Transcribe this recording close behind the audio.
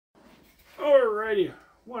Alrighty,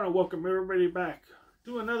 want to welcome everybody back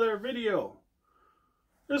to another video.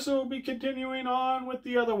 This will be continuing on with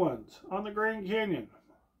the other ones on the Grand Canyon.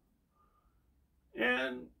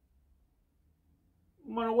 And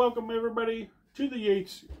I want to welcome everybody to the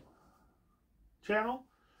Yates channel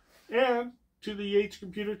and to the Yates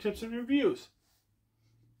Computer Tips and Reviews.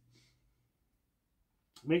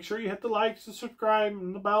 Make sure you hit the likes, the subscribe,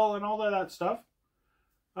 and the bell, and all of that stuff.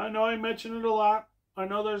 I know I mention it a lot. I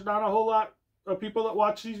know there's not a whole lot of people that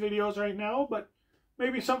watch these videos right now, but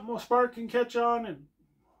maybe something will spark and catch on and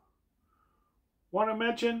want to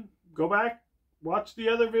mention, go back, watch the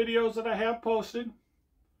other videos that I have posted.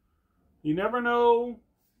 You never know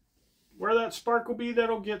where that spark will be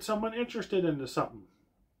that'll get someone interested into something.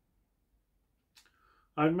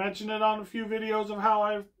 I've mentioned it on a few videos of how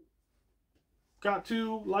I've got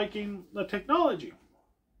to liking the technology.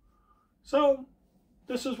 So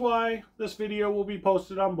this is why this video will be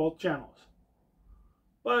posted on both channels.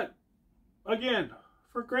 But again,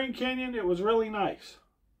 for Grand Canyon, it was really nice.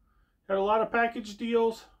 Had a lot of package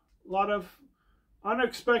deals, a lot of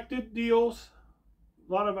unexpected deals,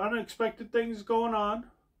 a lot of unexpected things going on.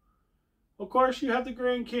 Of course, you have the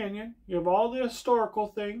Grand Canyon. You have all the historical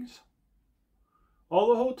things. All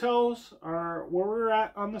the hotels are where we're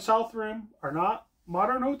at on the South Rim are not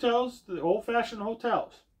modern hotels, the old-fashioned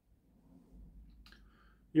hotels.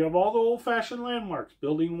 You have all the old-fashioned landmarks.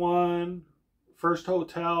 Building 1, First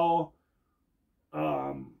Hotel,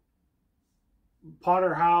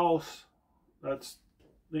 Potter House. That's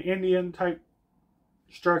the Indian type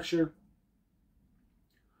structure.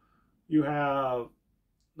 You have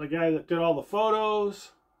the guy that did all the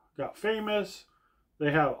photos, got famous.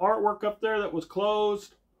 They have artwork up there that was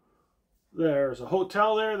closed. There's a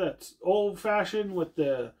hotel there that's old-fashioned with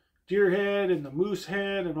the deer head and the moose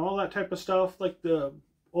head and all that type of stuff, like the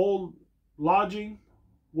old lodging,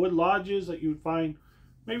 wood lodges that you would find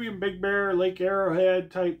maybe in Big Bear, Lake Arrowhead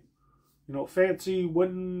type, fancy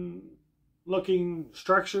wooden looking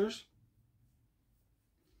structures.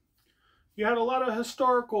 You had a lot of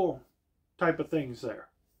historical type of things there.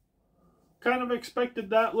 Kind of expected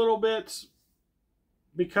that little bit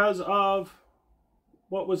because of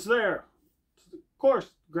what was there. Of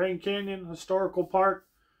course, Grand Canyon Historical Park,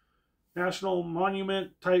 National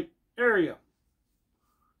Monument type area.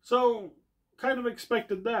 So, kind of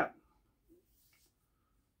expected that.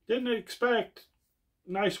 Didn't expect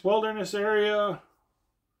nice wilderness area,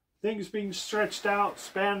 things being stretched out,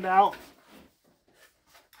 spanned out.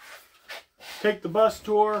 Take the bus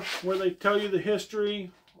tour where they tell you the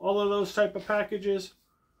history, all of those type of packages.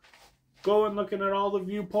 Going looking at all the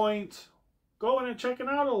viewpoints, going and checking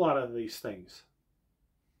out a lot of these things.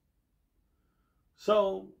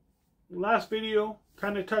 So, last video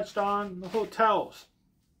kind of touched on the hotels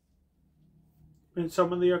and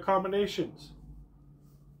some of the accommodations.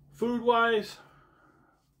 Food-wise,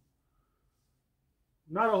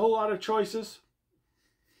 not a whole lot of choices.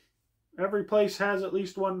 Every place has at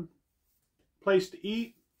least one place to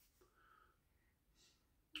eat.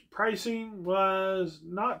 Pricing was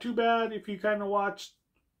not too bad if you kind of watched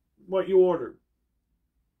what you ordered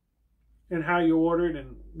and how you ordered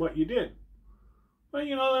and what you did. But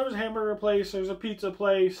there was a hamburger place, there's a pizza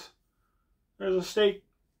place, there's a steak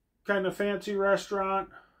kind of fancy restaurant.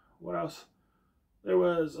 What else? There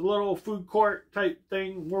was a little food court type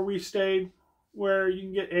thing where we stayed, where you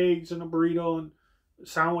can get eggs and a burrito and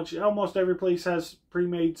sandwich. Almost every place has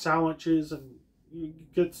pre-made sandwiches, and you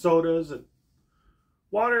get sodas, and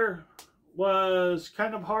water was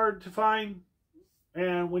kind of hard to find,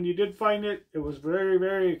 and when you did find it, it was very,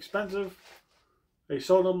 very expensive. They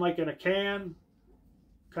sold them like in a can.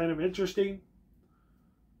 Kind of interesting.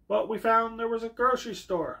 But we found there was a grocery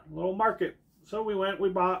store, a little market. So we went, we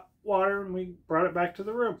bought water, and we brought it back to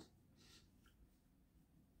the room.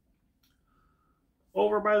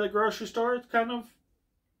 Over by the grocery store, it's kind of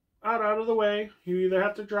out of the way. You either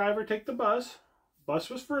have to drive or take the bus. Bus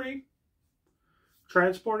was free.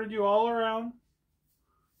 Transported you all around.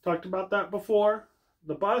 Talked about that before.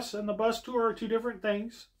 The bus and the bus tour are two different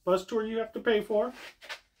things. Bus tour you have to pay for.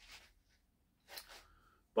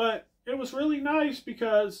 But it was really nice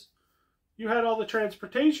because you had all the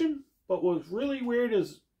transportation, but what was really weird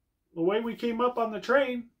is the way we came up on the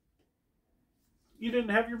train, you didn't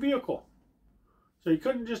have your vehicle. So you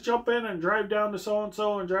couldn't just jump in and drive down to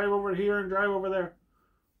so-and-so and drive over here and drive over there.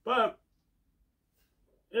 But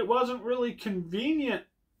it wasn't really convenient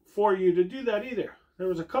for you to do that either. There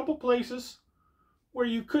was a couple places where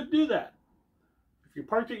you could do that. If you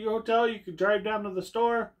parked at your hotel, you could drive down to the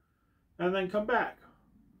store and then come back.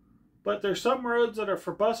 But there's some roads that are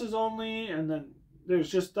for buses only, and then there's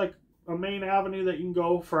just like a main avenue that you can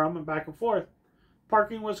go from and back and forth.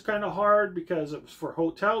 parking was kind of hard because it was for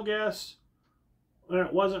hotel guests. And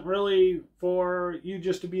it wasn't really for you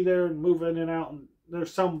just to be there and move in and out. And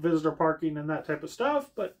there's some visitor parking and that type of stuff.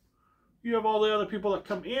 But you have all the other people that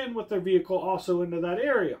come in with their vehicle also into that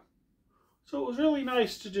area. So it was really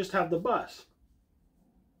nice to just have the bus.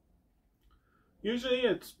 Usually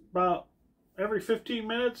it's about every 15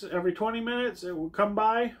 minutes, every 20 minutes it will come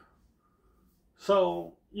by.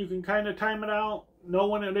 So you can kind of time it out, know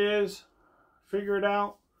when it is, figure it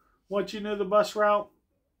out. Once you knew the bus route,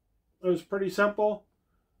 it was pretty simple.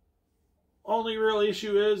 Only real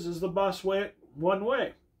issue is the bus went one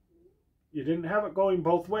way. You didn't have it going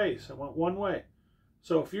both ways. It went one way.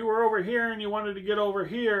 So if you were over here and you wanted to get over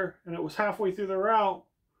here and it was halfway through the route,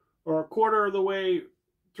 or a quarter of the way,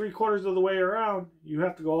 3/4 of the way around, you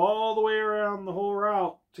have to go all the way around the whole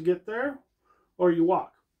route to get there, or you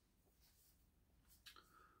walk.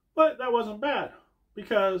 But that wasn't bad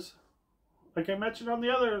because, like I mentioned on the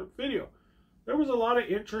other video, there was a lot of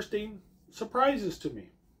interesting surprises to me.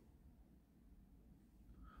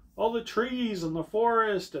 All the trees and the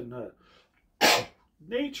forest and the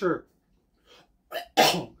nature.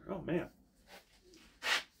 Oh man.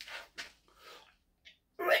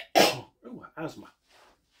 Ooh, asthma.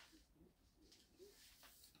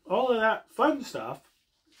 All of that fun stuff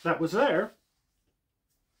that was there.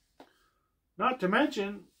 Not to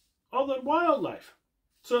mention all the wildlife.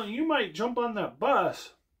 So you might jump on that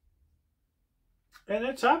bus, and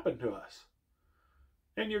it's happened to us.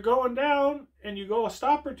 And you're going down, and you go a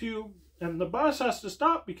stop or two, and the bus has to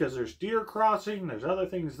stop because there's deer crossing, there's other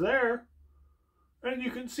things there. And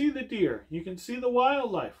you can see the deer, you can see the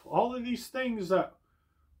wildlife, all of these things that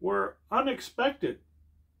were unexpected.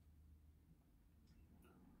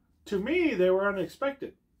 To me, they were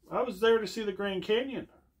unexpected. I was there to see the Grand Canyon,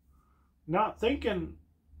 not thinking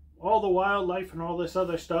all the wildlife and all this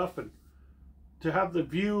other stuff, and to have the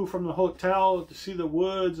view from the hotel, to see the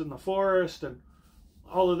woods and the forest and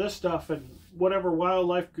all of this stuff, and whatever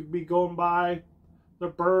wildlife could be going by, the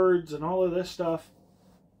birds and all of this stuff.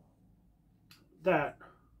 That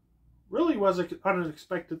really was an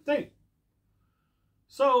unexpected thing.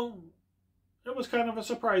 So it was kind of a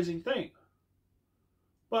surprising thing.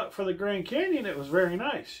 But for the Grand Canyon, it was very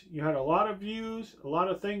nice. You had a lot of views, a lot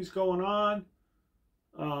of things going on.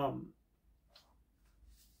 Of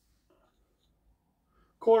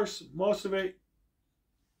course, most of it,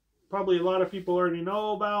 probably a lot of people already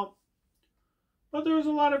know about. But there was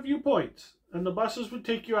a lot of viewpoints. And the buses would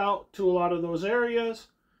take you out to a lot of those areas.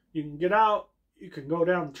 You can get out. You can go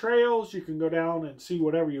down the trails. You can go down and see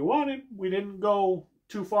whatever you wanted. We didn't go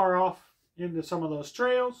too far off into some of those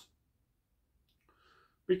trails,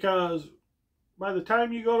 because by the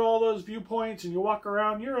time you go to all those viewpoints and you walk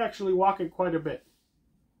around, you're actually walking quite a bit.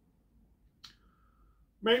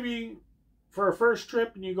 Maybe for a first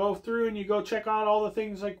trip and you go through and you go check out all the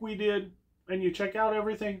things like we did, and you check out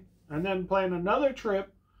everything, and then plan another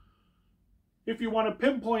trip if you want to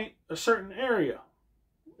pinpoint a certain area.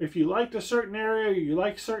 If you liked a certain area, you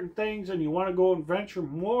like certain things, and you want to go and venture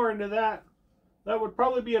more into that, that would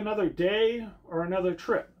probably be another day or another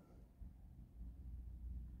trip.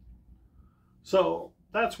 So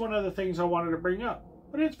that's one of the things I wanted to bring up.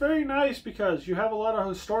 But it's very nice because you have a lot of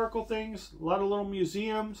historical things, a lot of little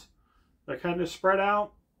museums that kind of spread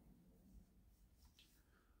out.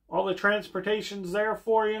 All the transportation's there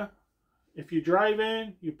for you. If you drive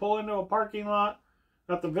in, you pull into a parking lot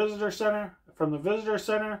at the visitor center. From the visitor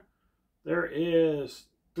center, there is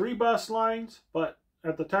 3 bus lines, but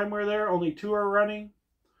at the time we were there, only 2 are running.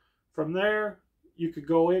 From there, you could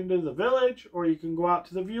go into the village, or you can go out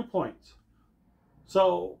to the viewpoints.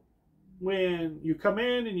 So when you come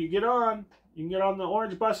in and you can get on the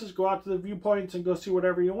orange buses, go out to the viewpoints and go see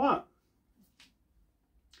whatever you want.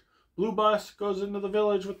 Blue bus goes into the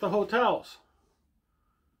village with the hotels.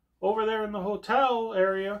 Over there in the hotel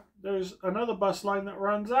area, there's another bus line that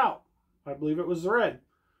runs out. I believe it was red.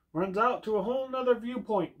 Runs out to a whole nother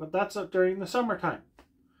viewpoint, but that's up during the summertime.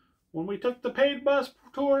 When we took the paid bus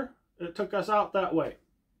tour, it took us out that way.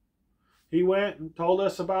 He went and told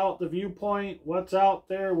us about the viewpoint, what's out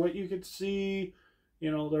there, what you could see.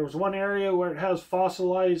 You know, there was one area where it has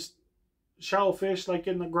fossilized shellfish like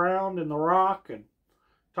in the ground and the rock, and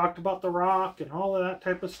talked about the rock and all of that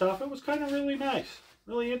type of stuff. It was kind of really nice,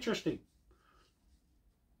 really interesting.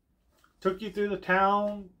 Took you through the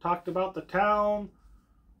town, talked about the town,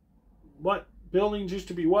 what buildings used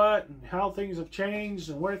to be what, and how things have changed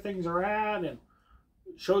and where things are at, and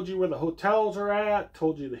showed you where the hotels are at,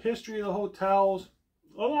 told you the history of the hotels,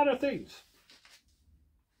 a lot of things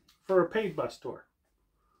for a paid bus tour.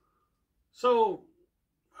 So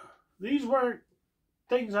these weren't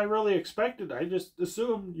things I really expected. I just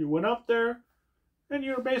assumed you went up there and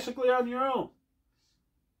you're basically on your own.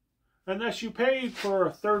 Unless you paid for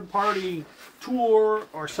a third-party tour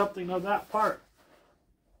or something of that part.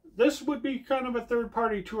 This would be kind of a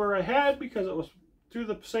third-party tour I had because it was through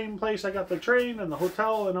the same place I got the train and the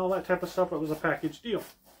hotel and all that type of stuff. It was a package deal.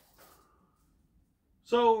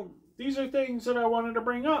 So these are things that I wanted to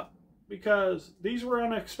bring up because these were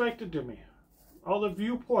unexpected to me. All the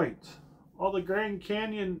viewpoints, all the Grand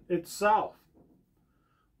Canyon itself.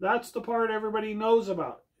 That's the part everybody knows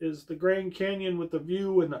about, is the Grand Canyon with the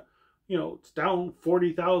view and the, you know, it's down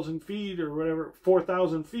 40,000 feet or whatever,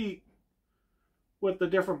 4,000 feet with the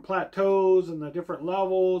different plateaus and the different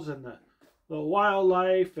levels and the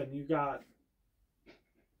wildlife, and you got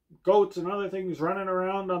goats and other things running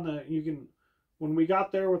around on the, you can, when we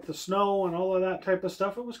got there with the snow and all of that type of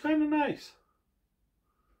stuff, it was kind of nice.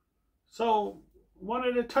 So,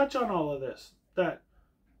 wanted to touch on all of this, that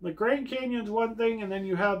the Grand Canyon's one thing, and then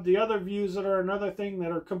you have the other views that are another thing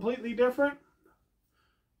that are completely different.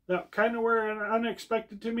 That kind of were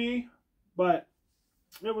unexpected to me, but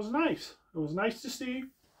it was nice. It was nice to see.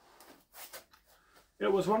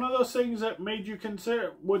 It was one of those things that made you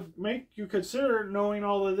consider, would make you consider, knowing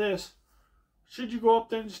all of this, should you go up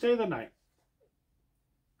there and stay the night?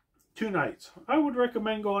 2 nights. I would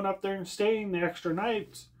recommend going up there and staying the extra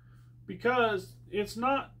nights because it's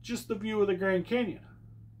not just the view of the Grand Canyon.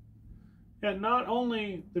 And not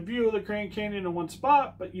only the view of the Grand Canyon in one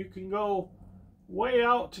spot, but you can go way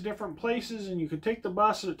out to different places, and you can take the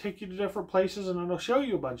bus and it'll take you to different places, and it'll show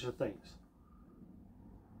you a bunch of things.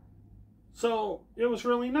 So it was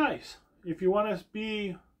really nice. If you want to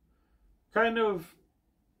be kind of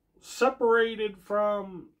separated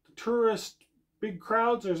from the tourist big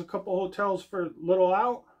crowds, there's a couple hotels for a little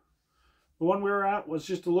out. The one we were at was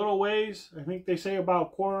just a little ways. I think they say about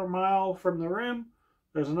a quarter mile from the rim.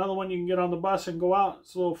 There's another one you can get on the bus and go out.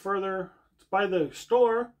 It's a little further. It's by the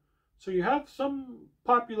store. So you have some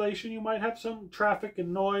population. You might have some traffic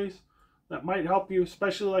and noise that might help you.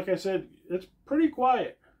 Especially, like I said, it's pretty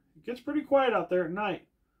quiet. It gets pretty quiet out there at night.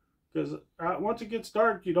 Because once it gets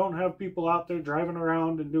dark, you don't have people out there driving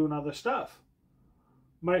around and doing other stuff.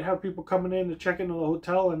 Might have people coming in to check into the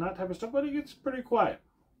hotel and that type of stuff, but it gets pretty quiet.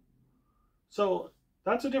 So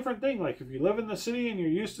that's a different thing. Like if you live in the city and you're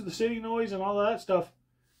used to the city noise and all of that stuff,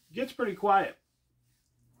 it gets pretty quiet.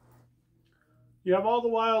 You have all the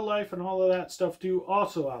wildlife and all of that stuff too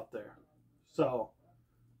also out there. So,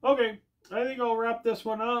 okay, I think I'll wrap this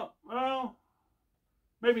one up. Well,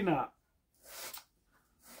 maybe not.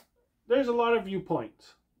 There's a lot of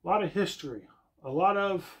viewpoints, a lot of history, a lot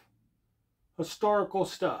of historical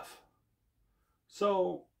stuff.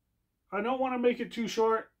 So, I don't want to make it too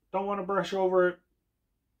short. Don't want to brush over it.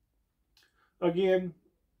 Again,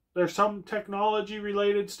 there's some technology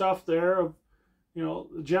related stuff there of, you know,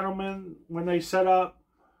 the gentlemen, when they set up,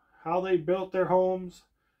 how they built their homes,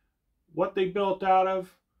 what they built out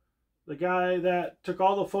of. The guy that took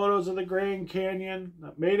all the photos of the Grand Canyon,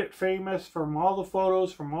 that made it famous from all the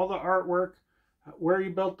photos, from all the artwork, where he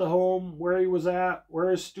built the home, where he was at, where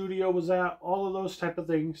his studio was at, all of those type of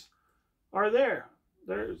things are there.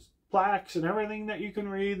 There's plaques and everything that you can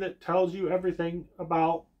read that tells you everything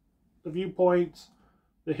about the viewpoints,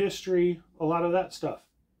 the history, a lot of that stuff.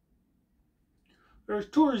 There's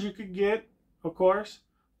tours you could get, of course.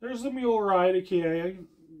 There's the mule ride, aka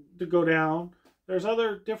to go down. There's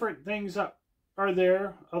other different things that are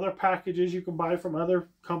there, other packages you can buy from other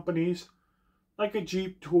companies, like a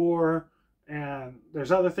Jeep tour, and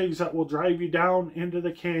there's other things that will drive you down into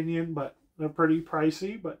the canyon, but they're pretty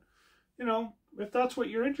pricey. But, you know, if that's what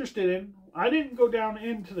you're interested in, I didn't go down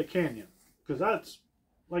into the canyon, because that's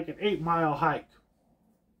like an 8-mile hike.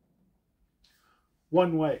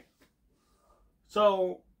 One way.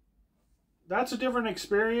 So, that's a different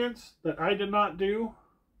experience that I did not do.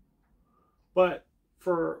 But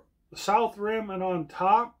for the South Rim and on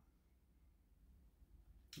top,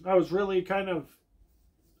 I was really kind of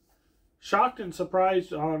shocked and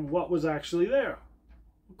surprised on what was actually there.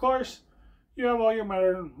 Of course, you have all your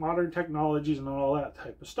modern technologies and all that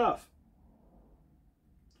type of stuff.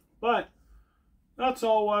 But that's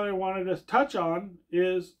all what I wanted to touch on,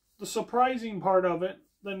 is the surprising part of it,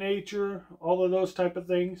 the nature, all of those type of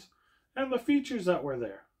things, and the features that were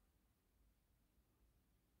there.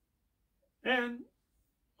 And,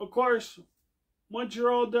 of course, once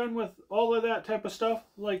you're all done with all of that type of stuff,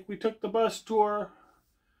 like we took the bus tour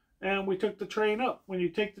and we took the train up. When you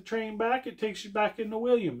take the train back, it takes you back into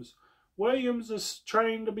Williams. Williams is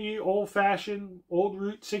trying to be old-fashioned, old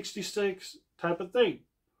Route 66 type of thing.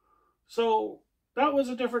 So that was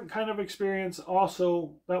a different kind of experience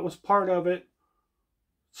also. That was part of it.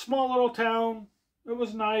 Small little town. It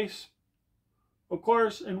was nice. Of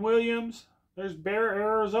course, in Williams, there's Bear,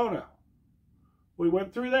 Arizona. We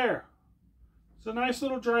went through there. It's a nice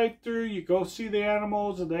little drive-through. You go see the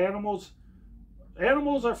animals, and the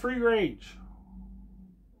animals are free range.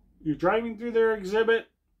 You're driving through their exhibit.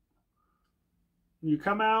 You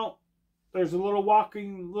come out. There's a little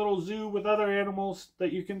little zoo with other animals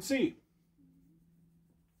that you can see.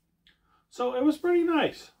 So it was pretty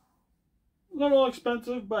nice. A little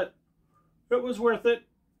expensive, but it was worth it.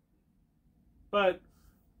 But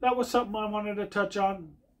that was something I wanted to touch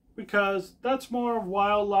on because that's more of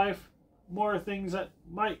wildlife, more things that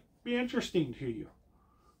might be interesting to you.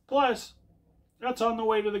 Plus, that's on the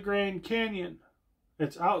way to the Grand Canyon.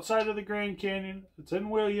 It's outside of the Grand Canyon. It's in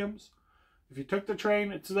Williams. If you took the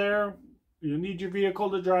train, it's there. You need your vehicle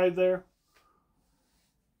to drive there.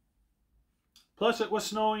 Plus, it was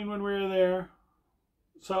snowing when we were there.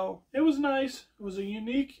 So, it was nice. It was a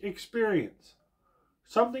unique experience.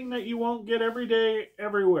 Something that you won't get every day,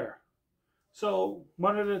 everywhere. So,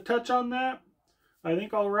 wanted to touch on that. I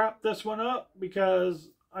think I'll wrap this one up because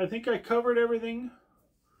I think I covered everything.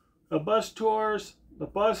 The bus tours, the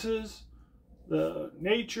buses, the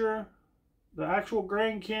nature, the actual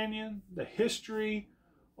Grand Canyon, the history,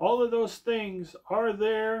 all of those things are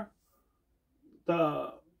there.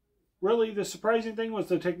 Really the surprising thing was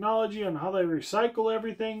the technology and how they recycle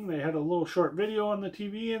everything. They had a little short video on the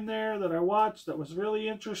TV in there that I watched that was really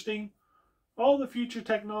interesting. All the future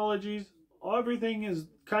technologies, everything is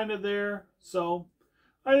kind of there. So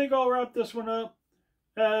I think I'll wrap this one up.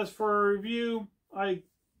 As for a review, I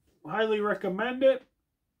highly recommend it.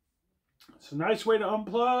 It's a nice way to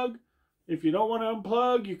unplug. If you don't want to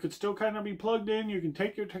unplug, you could still kind of be plugged in. You can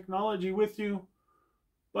take your technology with you.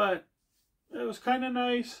 But it was kind of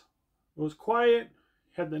nice. It was quiet.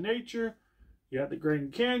 You had the nature. You had the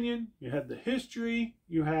Grand Canyon. You had the history.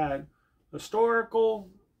 You had historical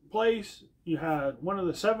place. You had one of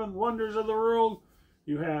the 7 wonders of the world.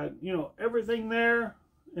 You had, everything there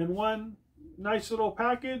in one nice little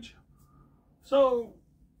package. So,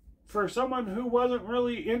 for someone who wasn't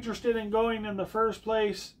really interested in going in the first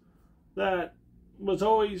place, that was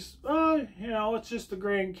always, it's just the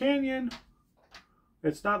Grand Canyon.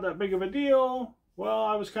 It's not that big of a deal. Well,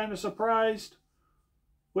 I was kind of surprised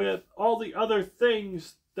with all the other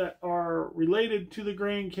things that are related to the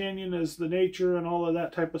Grand Canyon as the nature and all of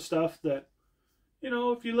that type of stuff that,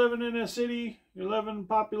 if you're living in a city, you're living in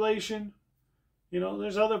population,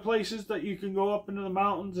 there's other places that you can go up into the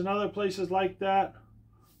mountains and other places like that,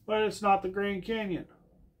 but it's not the Grand Canyon.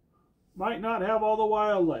 Might not have all the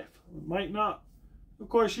wildlife. Might not. Of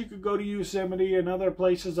course, you could go to Yosemite and other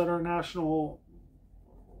places that are national,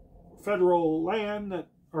 federal land that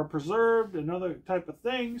are preserved and other type of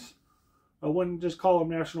things. I wouldn't just call them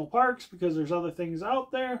national parks because there's other things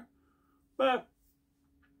out there. But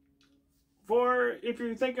if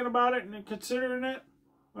you're thinking about it and considering it,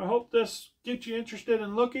 I hope this gets you interested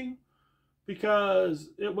in looking, because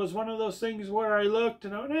it was one of those things where I looked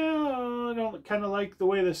and I don't kind of like the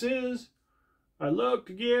way this is. I looked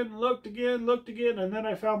again, and then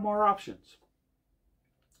I found more options.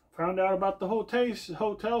 Found out about the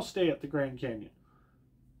hotel stay at the Grand Canyon.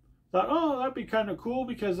 Thought, that'd be kind of cool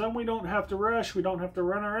because then we don't have to rush, we don't have to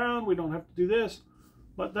run around, we don't have to do this.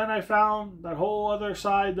 But then I found that whole other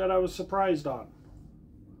side that I was surprised on.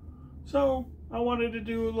 So I wanted to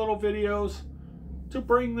do little videos to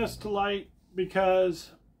bring this to light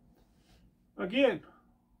because, again,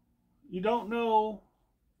 you don't know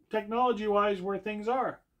technology-wise where things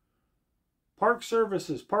are. Park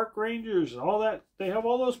services, park rangers, all that, they have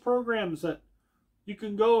all those programs that you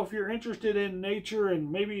can go if you're interested in nature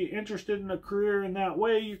and maybe interested in a career in that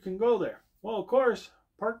way, you can go there. Well, of course,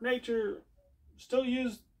 Park Nature still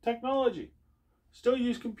use technology, still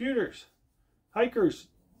use computers. Hikers,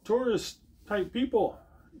 tourist type people,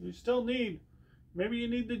 you still need, maybe you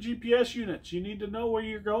need the GPS units, you need to know where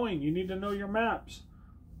you're going, you need to know your maps,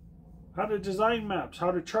 how to design maps,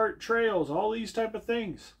 how to chart trails, all these type of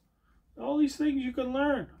things. All these things you can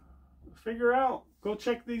learn, figure out, go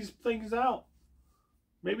check these things out.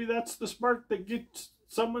 Maybe that's the spark that gets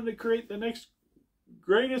someone to create the next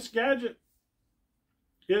greatest gadget.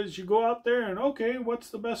 Is you go out there and, okay, what's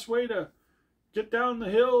the best way to get down the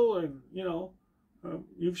hill? And,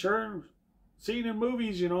 you've sure seen in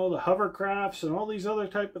movies, the hovercrafts and all these other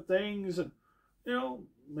type of things. And,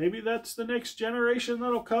 maybe that's the next generation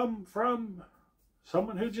that'll come from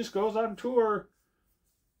someone who just goes on tour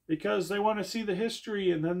because they want to see the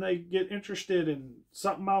history and then they get interested and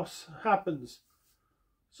something else happens.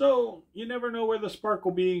 So you never know where the spark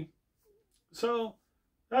will be. So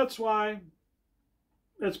that's why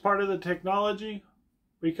it's part of the technology.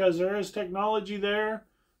 because there is technology there.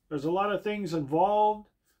 There's a lot of things involved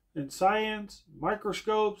in science,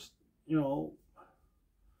 microscopes, you know,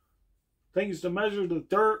 things to measure the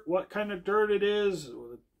dirt, what kind of dirt it is,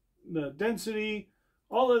 the density,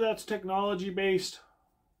 all of that's technology based.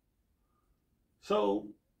 So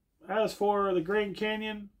as for the Grand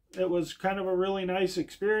Canyon, it was kind of a really nice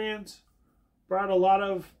experience. Brought a lot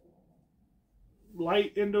of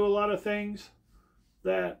light into a lot of things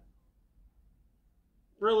that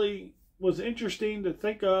really was interesting to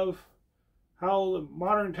think of, how the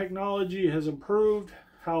modern technology has improved,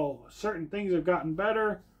 how certain things have gotten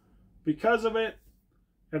better because of it,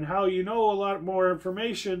 and how you know a lot more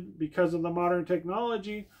information because of the modern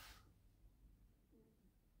technology.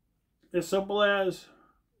 As simple as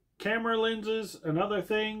camera lenses and other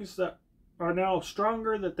things that are now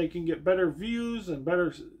stronger, that they can get better views and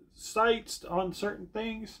better sights on certain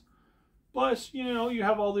things. Plus, you know, you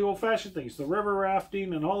have all the old-fashioned things, the river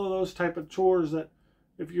rafting and all of those type of chores that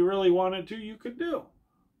if you really wanted to, you could do.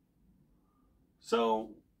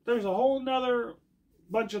 So there's a whole nother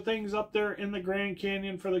bunch of things up there in the Grand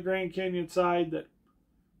Canyon for the Grand Canyon side that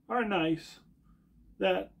are nice,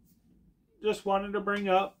 that just wanted to bring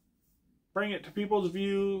up, bring it to people's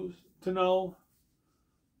views to know.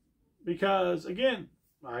 Because again,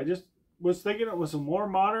 I just was thinking it was a more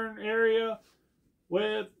modern area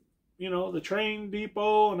with, you know, the train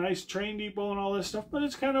depot, a nice train depot and all this stuff, but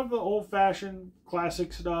it's kind of the old-fashioned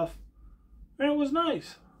classic stuff, and it was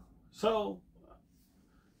nice. So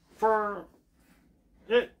for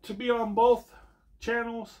it to be on both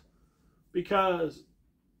channels because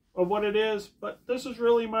of what it is, but this is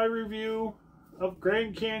really my review of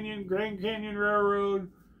Grand Canyon, Grand Canyon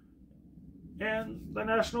Railroad, and the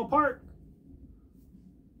national park.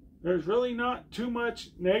 There's really not too much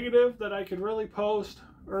negative that I could really post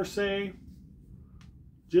or say.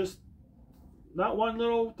 Just not one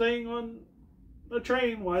little thing on the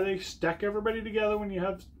train, why they stack everybody together when you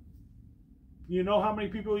have, you know how many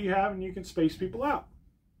people you have and you can space people out.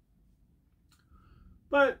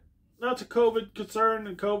 But that's a COVID concern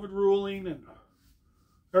and COVID ruling, and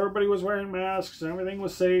everybody was wearing masks and everything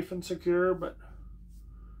was safe and secure. But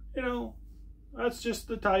you know, that's just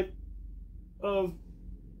the type of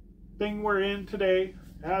thing we're in today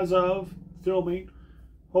as of filming.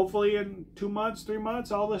 Hopefully in 2 months, 3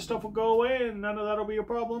 months, all this stuff will go away and none of that will be a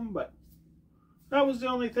problem. But that was the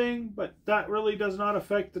only thing. But that really does not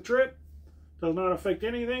affect the trip. Does not affect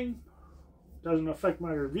anything. Doesn't affect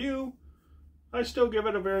my review. I still give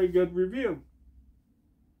it a very good review.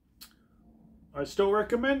 I still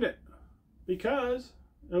recommend it because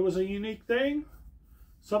it was a unique thing.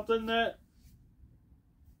 Something that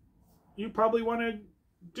you probably want to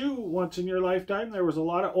do once in your lifetime. There was a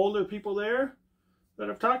lot of older people there that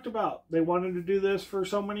have talked about they wanted to do this for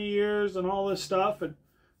so many years and all this stuff, and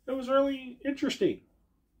it was really interesting.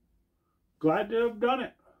 Glad to have done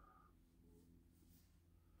it.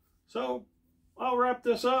 So I'll wrap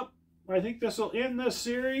this up. I think this will end this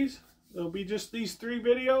series. It'll be just these 3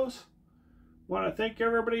 videos. Want to thank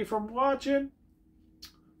everybody for watching.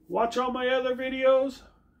 Watch all my other videos.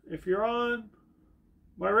 If you're on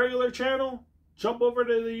my regular channel, jump over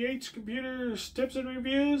to the Yates Computers Tips and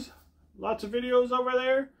Reviews. Lots of videos over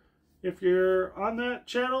there. If you're on that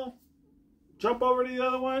channel, jump over to the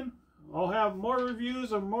other one. I'll have more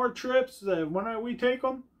reviews and more trips when we take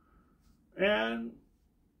them. And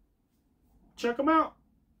check them out.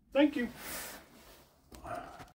 Thank you.